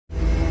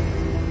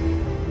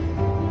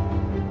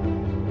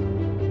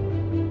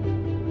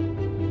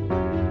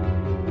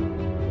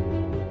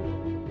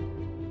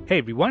Hey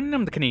everyone,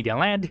 I'm the Canadian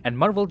Lad, and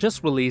Marvel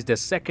just released the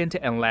second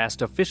and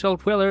last official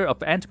trailer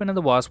of Ant-Man and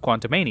the Wasp: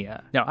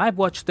 Quantumania. Now, I've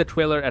watched the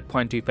trailer at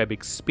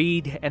 0.25x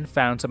speed and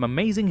found some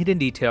amazing hidden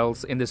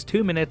details in this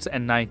 2 minutes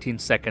and 19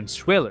 seconds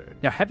trailer.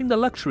 Now, having the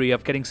luxury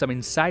of getting some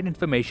inside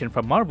information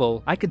from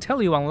Marvel, I can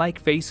tell you, unlike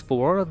Phase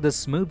 4,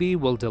 this movie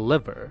will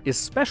deliver.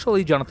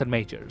 Especially Jonathan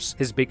Majors.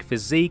 His big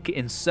physique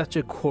in such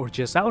a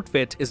gorgeous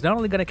outfit is not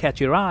only gonna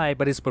catch your eye,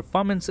 but his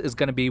performance is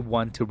gonna be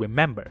one to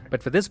remember.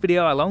 But for this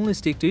video, I'll only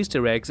stick to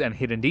Easter eggs and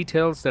hidden details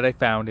that I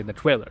found in the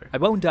trailer. I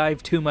won't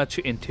dive too much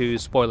into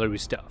spoilery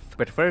stuff.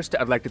 But first,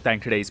 I'd like to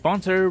thank today's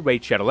sponsor,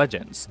 Raid Shadow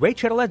Legends. Raid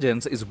Shadow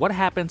Legends is what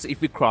happens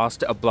if we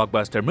crossed a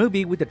blockbuster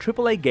movie with a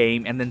AAA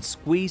game and then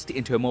squeezed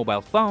into a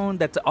mobile phone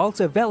that's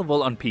also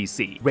available on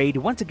PC. Raid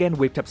once again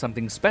whipped up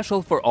something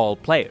special for all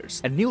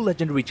players, a new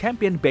legendary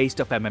champion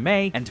based off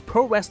MMA and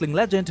pro wrestling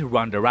legend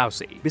Ronda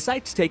Rousey.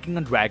 Besides taking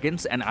on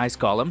dragons and ice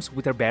golems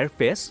with her bare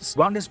fists,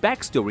 Ronda's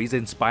backstory is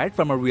inspired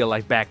from a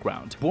real-life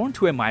background. Born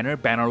to a minor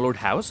Bannerlord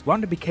house,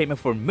 Ronda became a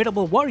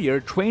formidable warrior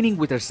training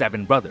with her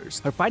 7 brothers.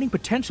 Her fighting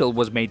potential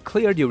was made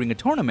clear during a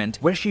tournament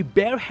where she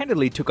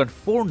barehandedly took on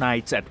 4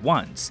 knights at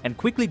once and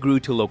quickly grew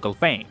to local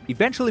fame,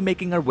 eventually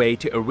making her way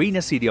to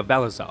Arena City of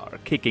Valazar,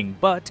 kicking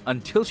butt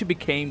until she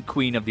became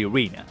Queen of the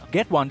Arena.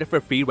 Get Ronda for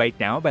free right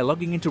now by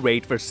logging into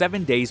Raid for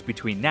 7 days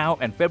between now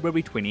and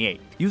February 28th.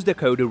 Use the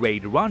code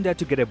RAIDRONDA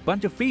to get a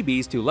bunch of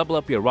freebies to level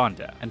up your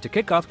Ronda. And to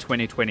kick off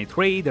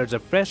 2023, there's a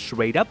fresh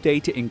Raid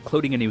update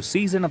including a new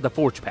season of the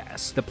Forge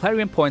Pass, the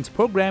Plarium Points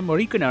program where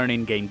you can earn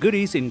in-game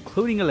goodies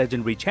including a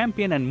legendary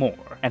champion and more.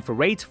 And for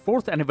Raid's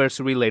 4th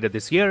anniversary later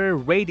this year,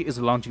 Raid is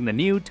launching the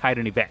new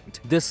Titan event.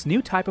 This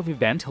new type of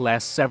event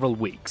lasts several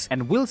weeks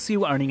and will see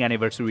you earning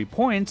anniversary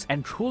points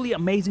and truly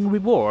amazing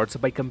rewards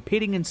by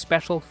competing in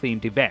special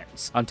themed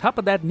events. On top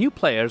of that, new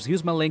players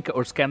use my link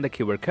or scan the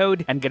QR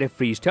code and get a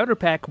free starter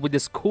pack with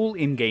this cool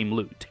in-game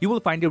loot. You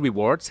will find your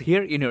rewards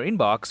here in your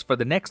inbox for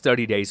the next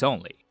 30 days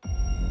only.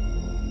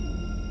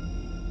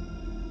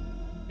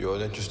 You're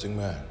an interesting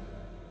man,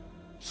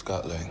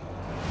 Scott Lang.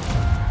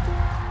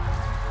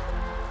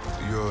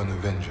 You're an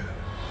Avenger.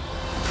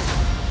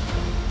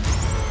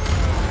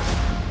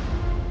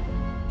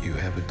 You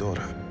have a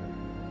daughter.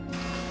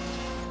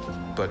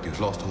 But you've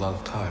lost a lot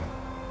of time,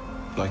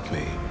 like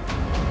me.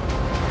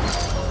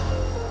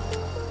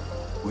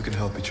 We can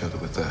help each other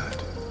with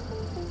that.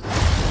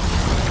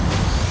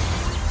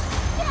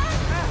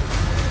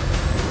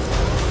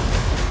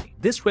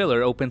 This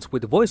trailer opens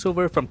with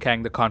voiceover from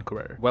Kang the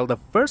Conqueror, while the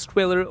first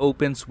trailer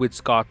opens with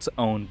Scott's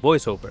own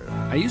voiceover.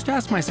 I used to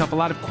ask myself a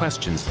lot of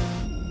questions.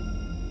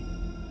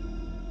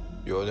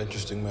 You're an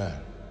interesting man,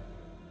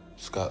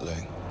 Scott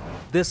Lang.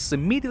 This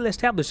immediately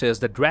establishes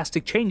the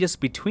drastic changes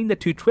between the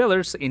two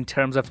trailers in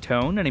terms of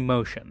tone and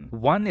emotion.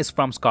 One is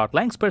from Scott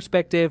Lang's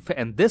perspective,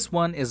 and this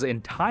one is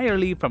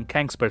entirely from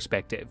Kang's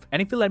perspective.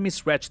 And if you let me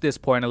stretch this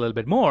point a little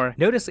bit more,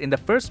 notice in the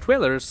first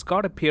trailer,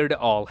 Scott appeared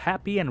all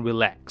happy and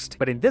relaxed.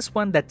 But in this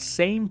one, that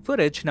same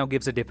footage now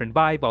gives a different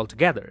vibe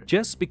altogether,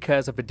 just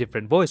because of a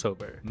different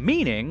voiceover.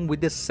 Meaning,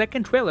 with this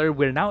second trailer,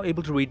 we're now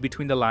able to read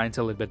between the lines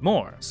a little bit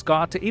more.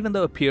 Scott, even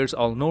though appears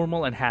all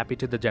normal and happy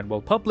to the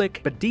general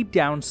public, but deep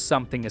down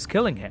something is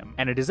killing him,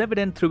 and it is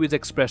evident through his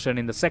expression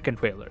in the second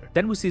trailer.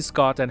 Then we see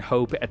Scott and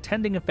Hope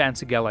attending a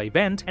fancy gala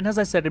event, and as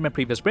I said in my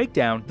previous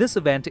breakdown, this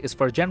event is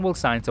for a General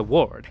Science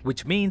Award,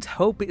 which means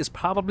Hope is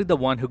probably the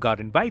one who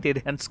got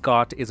invited and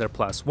Scott is her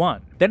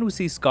 +1. Then we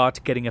see Scott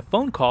getting a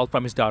phone call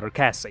from his daughter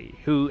Cassie,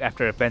 who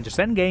after Avengers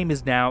Endgame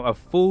is now a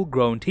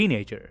full-grown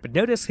teenager. But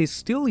notice he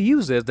still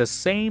uses the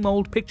same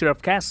old picture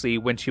of Cassie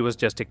when she was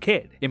just a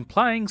kid,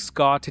 implying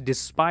Scott,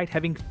 despite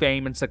having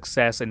fame and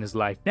success in his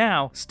life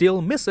now,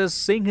 still misses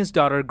seeing his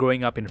daughter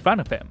growing up in front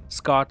of him.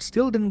 Scott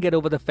still didn't get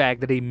over the fact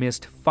that he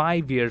missed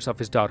 5 years of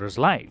his daughter's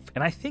life,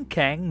 and I think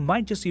Kang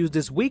might just use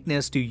this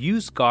weakness to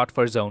use Scott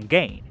for his own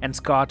gain, and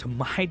Scott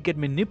might get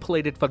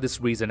manipulated for this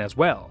reason as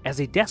well, as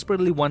he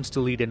desperately wants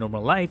to lead a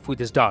normal life with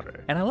his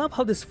daughter. And I love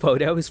how this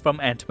photo is from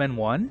Ant-Man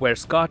 1, where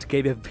Scott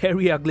gave a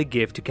very ugly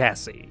gift to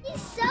Cassie.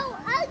 He's so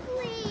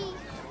ugly!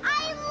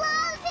 I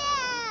love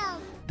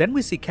him! Then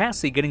we see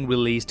Cassie getting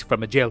released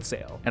from a jail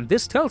cell, and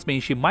this tells me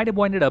she might have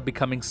ended up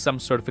becoming some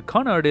sort of a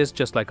con artist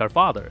just like her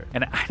father.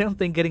 And I don't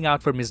think getting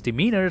out for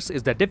misdemeanors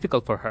is that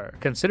difficult for her,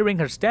 considering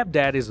her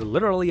stepdad is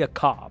literally a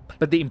cop.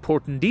 But the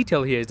important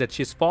detail here is that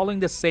she's following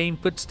the same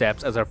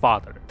footsteps as her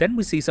father. Then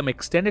we see some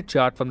extended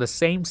shot from the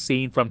same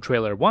scene from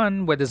trailer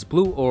 1 where this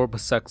blue orb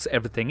sucks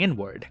everything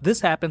inward.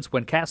 This happens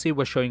when Cassie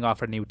was showing off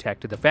her new tech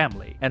to the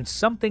family, and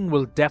something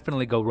will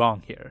definitely go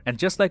wrong here. And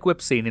just like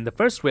we've seen in the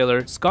first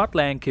trailer, Scott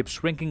Lang keeps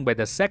shrinking by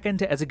the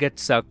second as he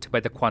gets sucked by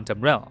the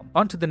quantum realm.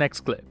 On to the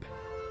next clip.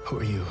 Who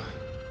are you?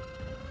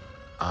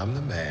 I'm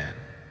the man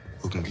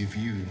who can give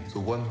you the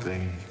one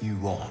thing you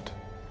want.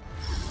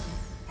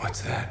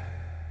 What's that?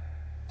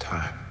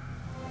 Time.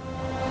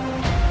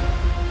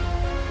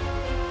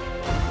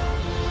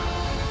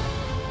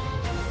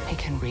 I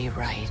can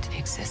rewrite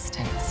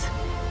existence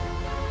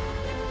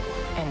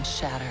and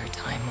shatter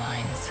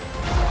timelines.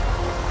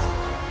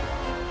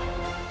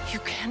 You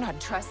cannot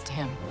trust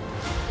him.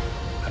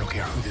 I don't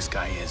care who this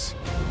guy is.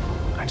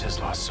 I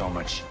just lost so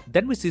much.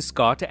 Then we see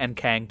Scott and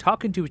Kang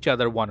talking to each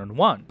other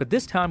one-on-one, but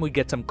this time we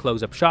get some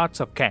close-up shots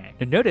of Kang.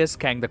 Now notice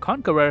Kang the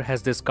Conqueror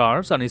has the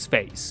scars on his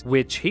face,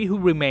 which He Who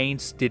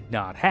Remains did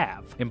not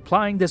have,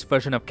 implying this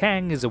version of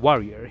Kang is a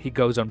warrior. He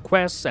goes on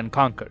quests and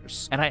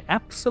conquers. And I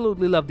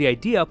absolutely love the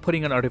idea of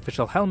putting an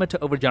artificial helmet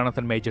over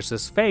Jonathan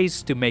Majors'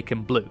 face to make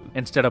him blue,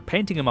 instead of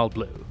painting him all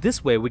blue.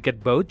 This way we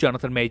get both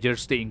Jonathan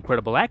Majors, the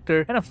incredible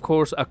actor, and of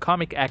course a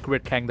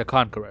comic-accurate Kang the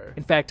Conqueror.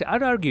 In fact,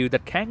 I'd argue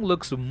that Kang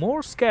looks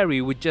more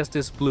scary with just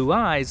his blue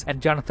eyes and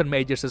Jonathan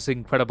Majors'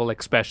 incredible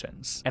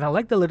expressions. And I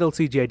like the little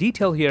CGI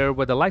detail here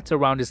where the lights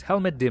around his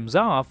helmet dims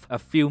off a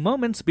few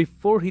moments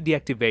before he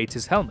deactivates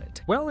his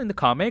helmet. Well, in the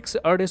comics,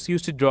 artists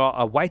used to draw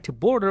a white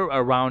border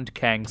around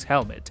Kang's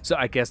helmet, so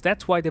I guess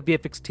that's why the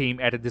VFX team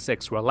added this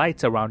extra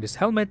lights around his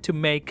helmet to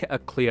make a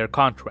clear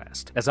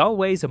contrast. As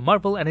always,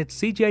 Marvel and its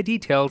CGI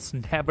details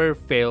never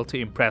fail to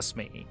impress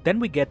me.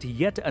 Then we get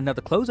yet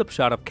another close-up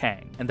shot of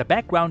Kang, and the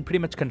background pretty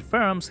much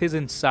confirms he's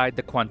inside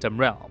the quantum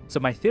realm. So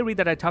my theory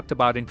that I talked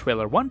about in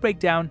Trailer 1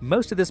 breakdown,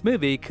 most of this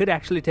movie could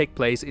actually take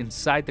place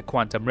inside the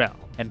quantum realm.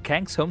 And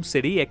Kang's home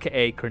city,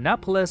 aka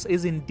Chronopolis,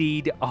 is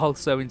indeed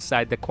also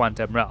inside the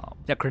quantum realm.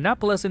 Now,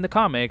 Chronopolis in the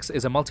comics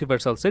is a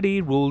multiversal city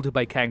ruled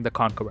by Kang the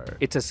Conqueror.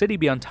 It's a city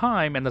beyond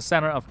time and the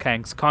center of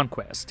Kang's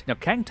conquest. Now,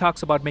 Kang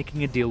talks about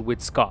making a deal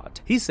with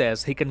Scott. He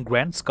says he can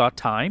grant Scott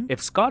time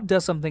if Scott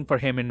does something for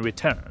him in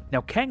return.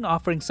 Now, Kang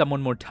offering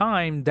someone more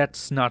time,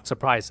 that's not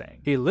surprising.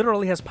 He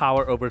literally has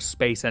power over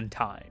space and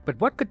time. But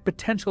what could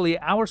potentially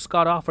our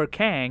Scott offer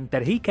Kang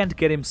that he can't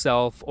get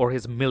himself or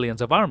his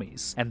millions of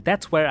armies? And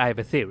that's where I have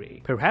a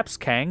theory. Perhaps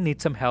Kang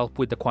needs some help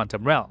with the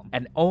quantum realm,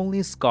 and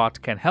only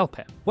Scott can help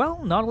him.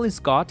 Well, not only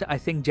Scott, I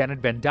think Janet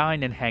Van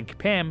Dyne and Hank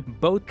Pym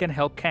both can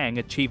help Kang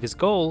achieve his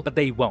goal, but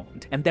they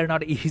won't, and they're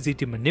not easy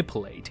to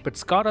manipulate. But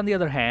Scott, on the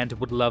other hand,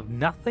 would love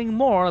nothing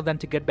more than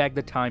to get back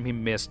the time he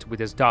missed with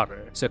his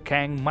daughter, so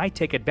Kang might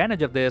take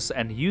advantage of this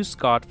and use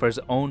Scott for his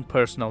own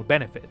personal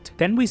benefit.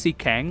 Then we see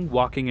Kang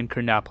walking in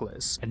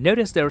Chronopolis, and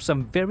notice there are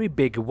some very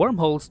big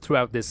wormholes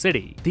throughout this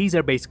city. These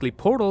are basically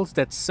portals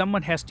that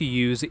someone has to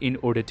use in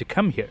order to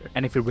come here,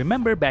 and if you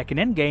remember back in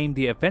Endgame,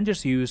 the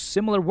Avengers used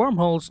similar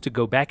wormholes to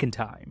go back in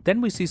time.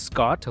 Then we see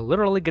Scott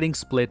literally getting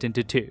split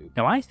into two.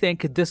 Now I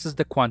think this is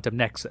the quantum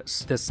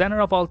nexus, the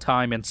center of all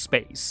time and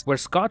space, where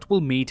Scott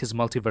will meet his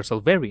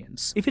multiversal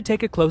variants. If you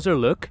take a closer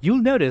look, you'll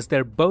notice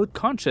they're both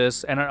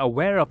conscious and are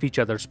aware of each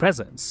other's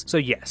presence. So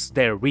yes,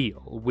 they're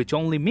real, which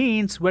only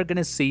means we're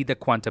gonna see the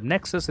quantum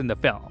nexus in the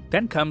film.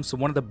 Then comes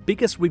one of the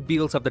biggest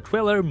reveals of the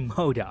trailer,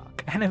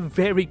 MODOK, and a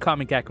very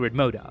comic-accurate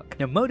MODOK.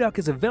 Now MODOK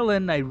is a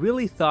villain I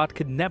really thought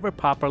could never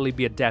properly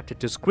be adapted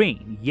to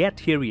screen, yet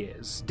here he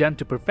is, done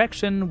to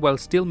perfection while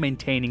still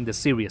maintaining the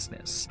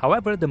seriousness.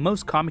 However, the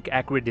most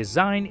comic-accurate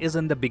design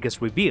isn't the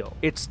biggest reveal,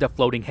 it's the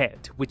floating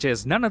head, which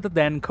is none other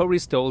than Corey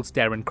Stoll's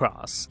Darren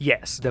Cross.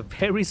 Yes, the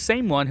very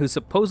same one who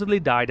supposedly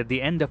died at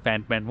the end of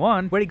Ant-Man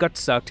 1, where he got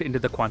sucked into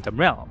the quantum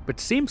realm, but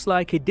seems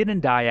like he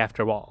didn't die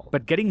after all.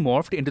 But getting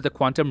morphed into the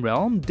quantum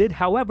realm did,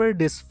 however,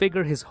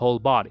 disfigure his whole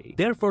body,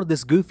 therefore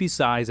this goofy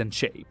size and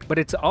shape. But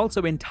it's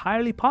also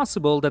entirely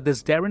possible that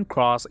this Darren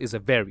Cross is a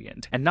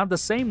variant, and not the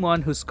same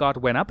one who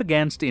Scott went up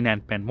against in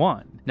Ant-Man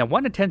 1. Now,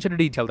 one attention to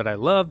detail that I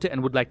loved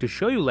and would like to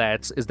show you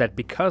lads is that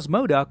because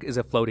MODOK is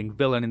a floating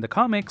villain in the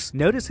comics,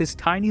 notice his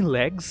tiny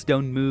legs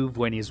don't move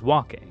when he's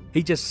walking.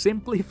 He just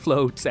simply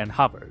floats and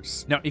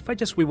hovers. Now, if I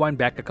just rewind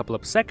back a couple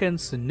of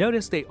seconds,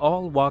 notice they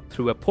all walk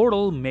through a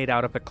portal made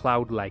out of a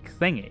cloud-like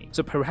thingy.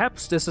 So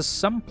perhaps this is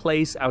some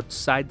place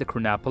outside the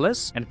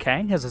Chronopolis, and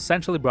Kang has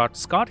essentially brought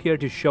Scott here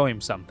to show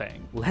him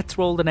something. Let's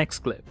roll the next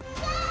clip.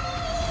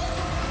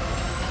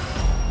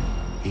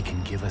 He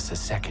can give us a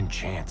second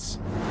chance.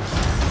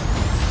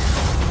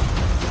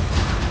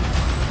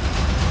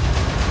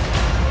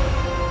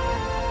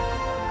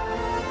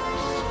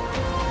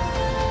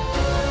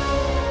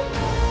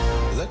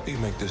 Let me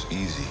make this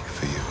easy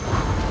for you.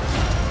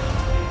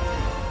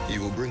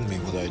 You will bring me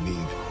what I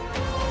need,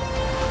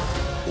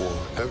 or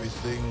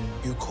everything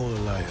you call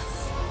a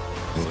life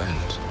will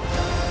end.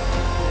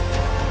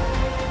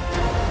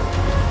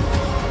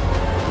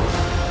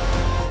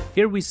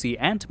 Here we see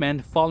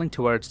Ant-Man falling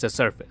towards the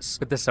surface,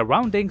 with the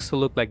surroundings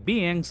look like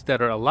beings that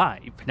are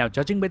alive. Now,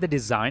 judging by the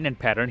design and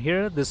pattern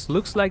here, this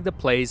looks like the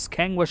place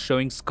Kang was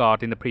showing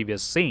Scott in the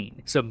previous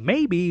scene. So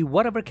maybe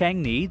whatever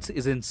Kang needs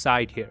is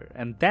inside here,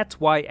 and that's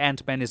why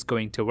Ant-Man is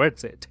going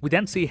towards it. We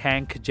then see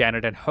Hank,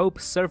 Janet, and Hope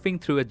surfing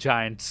through a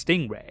giant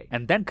stingray.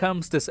 And then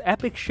comes this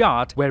epic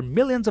shot where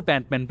millions of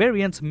Ant-Man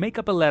variants make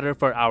up a ladder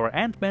for our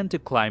Ant-Man to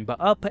climb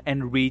up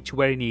and reach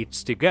where he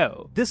needs to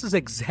go. This is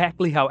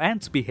exactly how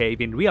ants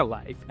behave in real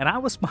life, and I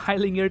was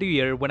smiling ear to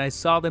ear when I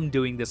saw them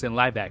doing this in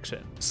live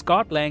action.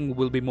 Scott Lang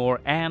will be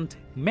more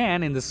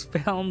Ant-Man in this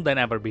film than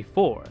ever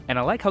before, and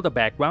I like how the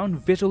background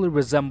visually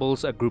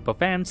resembles a group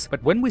of ants,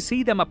 but when we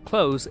see them up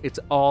close, it's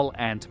all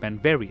Ant-Man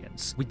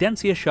variants. We then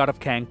see a shot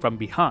of Kang from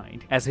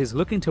behind as he's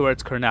looking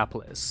towards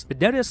Chronopolis, but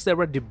notice there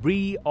are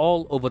debris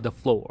all over the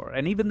floor,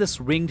 and even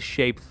this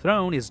ringed-shaped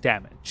throne is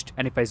damaged.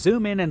 And if I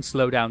zoom in and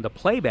slow down the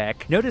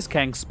playback, notice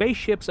Kang's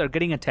spaceships are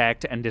getting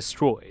attacked and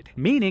destroyed,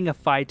 meaning a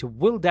fight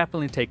will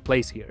definitely take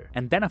place here.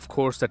 And then of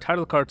course the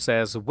title card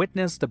says,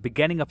 "Witness the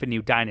beginning of a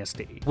new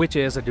dynasty," which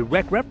is a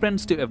direct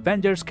reference to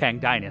Avengers Kang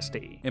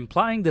Dynasty,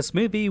 implying this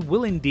movie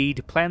will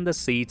indeed plant the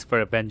seeds for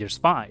Avengers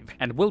 5,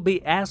 and will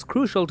be as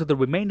crucial to the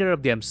remainder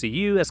of the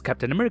MCU as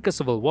Captain America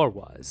Civil War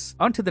was.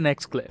 On to the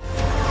next clip.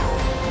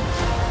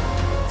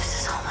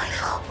 This is all my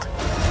fault.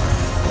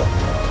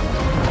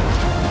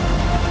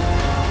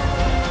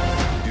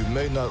 You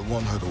may not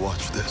want her to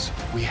watch this.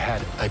 We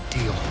had a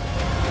deal.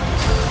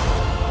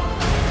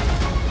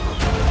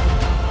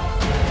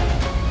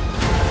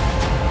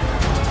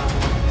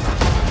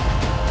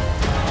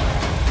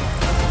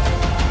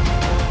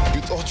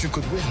 You thought you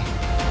could win.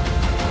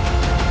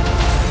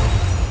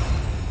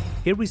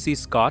 Here we see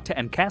Scott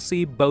and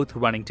Cassie both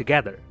running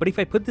together, but if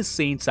I put this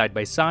scene side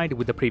by side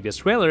with the previous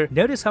trailer,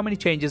 notice how many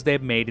changes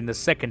they've made in the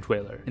second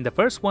trailer. In the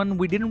first one,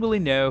 we didn't really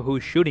know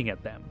who's shooting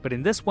at them, but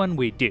in this one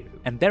we do.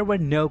 And there were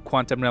no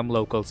Quantum Realm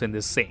locals in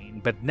this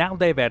scene, but now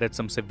they've added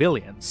some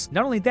civilians.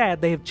 Not only that,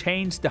 they have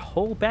changed the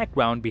whole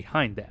background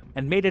behind them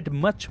and made it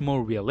much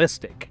more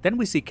realistic. Then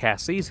we see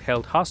Cassie's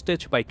held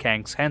hostage by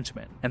Kang's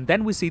henchmen. And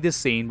then we see this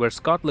scene where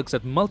Scott looks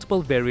at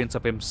multiple variants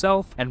of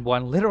himself and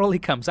one literally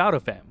comes out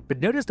of him. But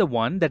notice the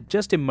one that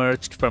just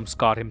emerged from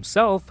Scott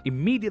himself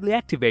immediately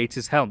activates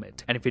his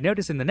helmet. And if you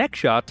notice in the next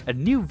shot, a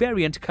new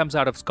variant comes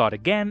out of Scott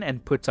again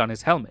and puts on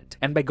his helmet.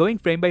 And by going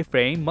frame by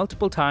frame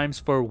multiple times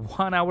for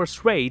 1 hour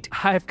straight,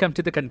 I've come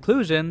to the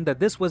conclusion that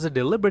this was a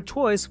deliberate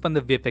choice from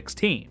the VFX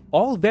team.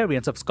 All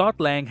variants of Scott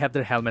Lang have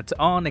their helmets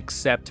on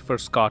except for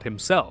Scott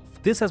himself.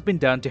 This has been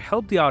done to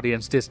help the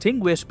audience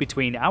distinguish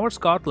between our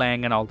Scott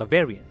Lang and all the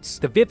variants.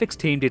 The VFX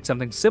team did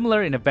something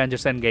similar in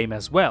Avengers Endgame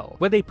as well,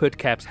 where they put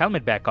Cap's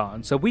helmet back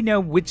on so we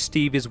know which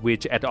Steve is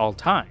which at all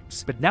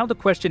times. But now the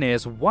question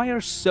is, why are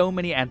so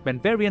many Ant-Man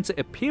variants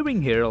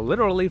appearing here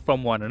literally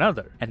from one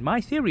another? And my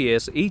theory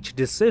is each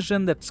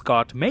decision that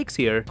Scott makes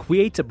here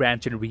creates a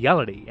branch in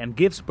reality and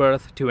gives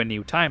birth to a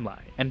new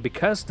timeline. And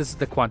because this is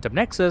the Quantum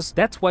Nexus,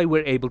 that's why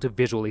we're able to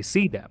visually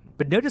see them.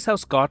 But notice how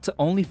Scott's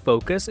only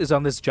focus is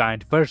on this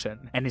giant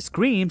version, and he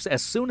screams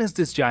as soon as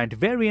this giant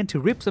variant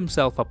rips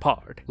himself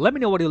apart. Let me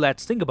know what you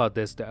lads think about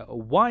this though.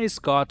 Why is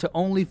Scott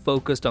only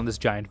focused on this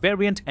giant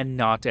variant and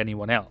not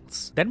anyone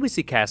else? Then we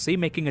see Cassie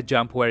making a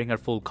jump wearing her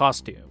full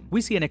costume. We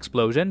see an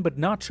explosion, but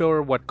not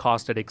sure what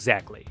caused it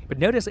exactly. But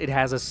notice it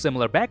has a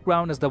similar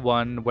background as the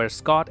one where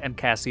Scott and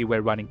Cassie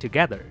were running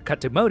together.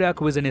 Cut to MODOK,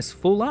 who is in his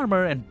full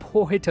armor, and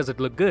boy does it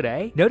look good,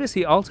 eh? Notice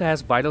he also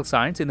has vital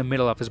signs in the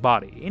middle of his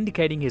body,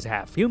 indicating he's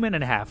half human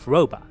and half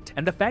robot.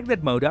 And the fact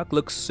that MODOK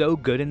looks so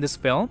good in this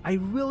film, I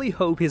really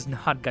hope he's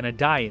not gonna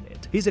die in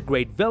it. He's a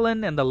great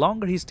villain, and the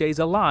longer he stays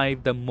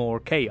alive, the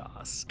more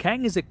chaos.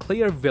 Kang is a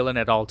clear villain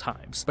at all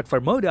times, but for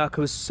MODOK,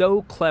 who's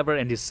so clever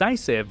and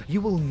decisive,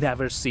 you will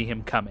never see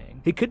him coming.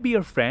 He could be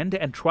your friend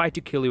and try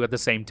to kill you at the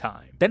same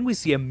time. Then we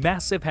see a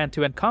massive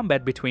hand-to-hand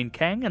combat between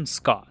Kang and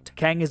Scott.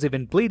 Kang is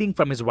even bleeding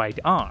from his right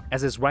arm,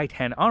 as his right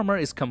hand armor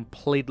is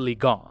completely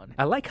gone.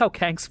 I like how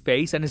Kang's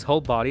face and his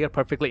whole body are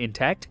perfectly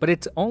intact, but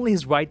it's only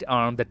his right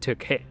arm that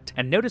took hit.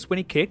 And notice when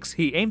he kicks,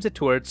 he aims it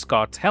towards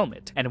Scott's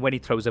helmet, and when he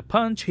throws a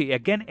punch, he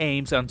again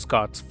aims on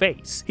Scott's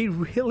face. He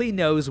really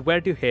knows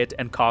where to hit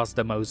and cause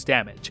the most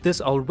damage. This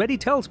already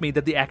tells me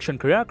that the action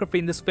choreography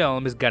in this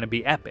film is gonna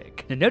be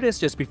epic. Now notice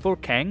just before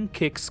Kang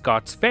kicks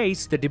Scott's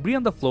face, the debris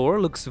on the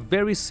floor looks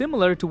very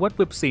similar to what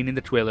we've seen in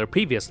the trailer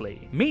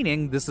previously,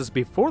 meaning this is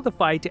before the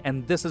fight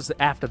and this is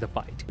after the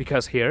fight,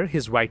 because here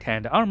his right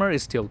hand armor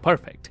is still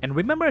perfect. And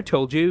remember I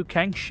told you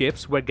Kang's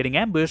ships were getting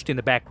ambushed in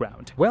the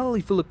background? Well,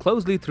 if you look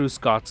closely through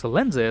Scott's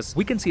lenses,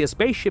 we can see a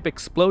spaceship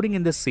exploding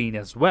in this scene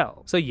as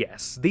well. So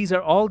yes, these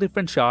are all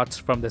different shots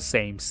from the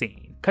same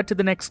scene. Cut to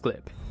the next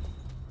clip.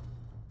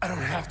 I don't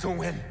have to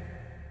win.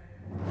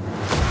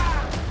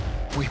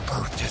 We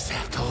both just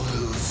have to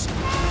lose.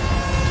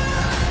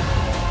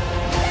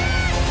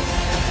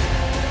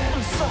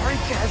 I'm sorry,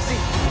 Cassie.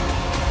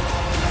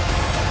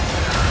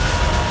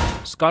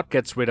 Scott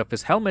gets rid of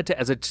his helmet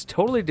as it's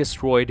totally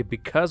destroyed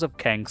because of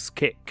Kang's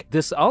kick.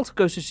 This also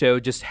goes to show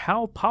just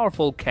how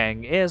powerful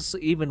Kang is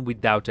even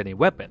without any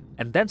weapon.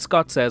 And then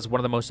Scott says one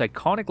of the most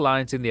iconic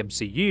lines in the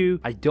MCU,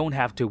 "I don't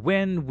have to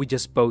win, we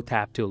just both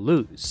have to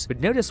lose." But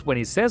notice when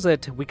he says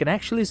it, we can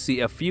actually see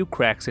a few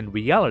cracks in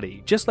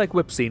reality, just like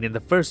we've seen in the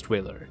first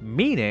trailer.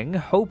 Meaning,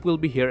 Hope will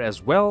be here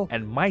as well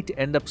and might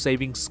end up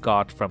saving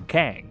Scott from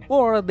Kang.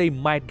 Or they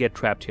might get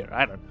trapped here,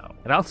 I don't know.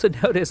 And also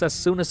notice, as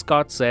soon as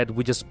Scott said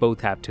we just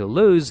both have to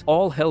lose,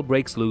 all hell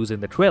breaks loose in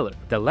the trailer.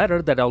 The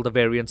letter that all the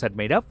variants had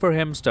made up for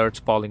him starts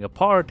falling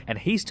apart, and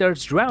he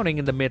starts drowning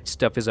in the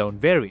midst of his own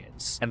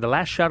variants. And the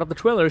last shot of the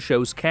trailer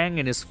shows Kang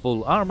in his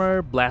full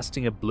armor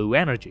blasting a blue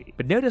energy.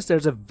 But notice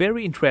there's a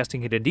very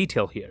interesting hidden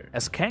detail here.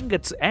 As Kang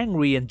gets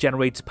angry and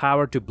generates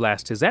power to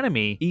blast his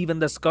enemy, even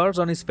the scars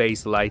on his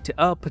face light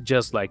up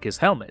just like his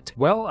helmet.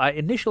 Well, I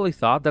initially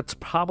thought that's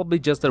probably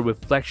just a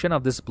reflection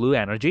of this blue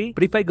energy,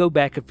 but if I go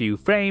back a few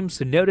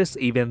frames, notice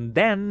even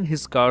then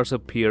his scars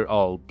appear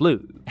all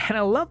blue. And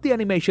I love the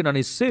animation on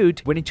his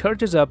suit when he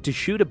charges up to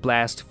shoot a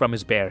blast from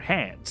his bare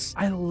hands.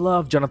 I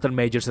love Jonathan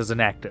Majors as an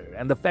actor,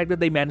 and the fact that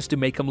they managed to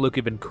make him look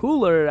even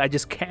cooler, I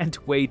just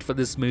can't wait for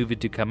this movie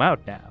to come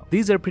out now.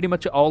 These are pretty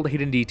much all the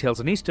hidden details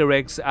and Easter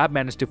eggs I've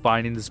managed to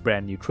find in this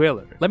brand new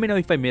trailer. Let me know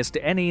if I missed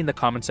any in the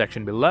comment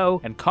section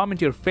below, and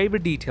comment your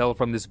favorite detail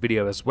from this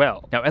video as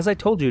well. Now, as I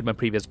told you in my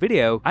previous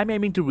video, I'm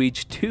aiming to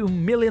reach 2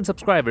 million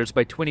subscribers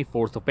by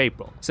 24th of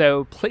April.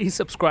 So please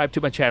subscribe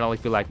to my channel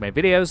if you like my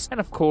videos, and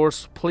of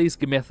course, please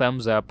give me a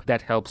thumbs up,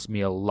 that helps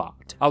me a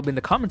lot. I'll be in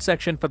the comment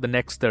section for the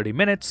next 30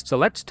 minutes, so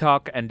let's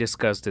talk and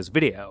discuss this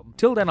video.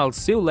 Till then, I'll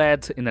see you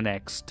lads in the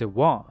next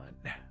one.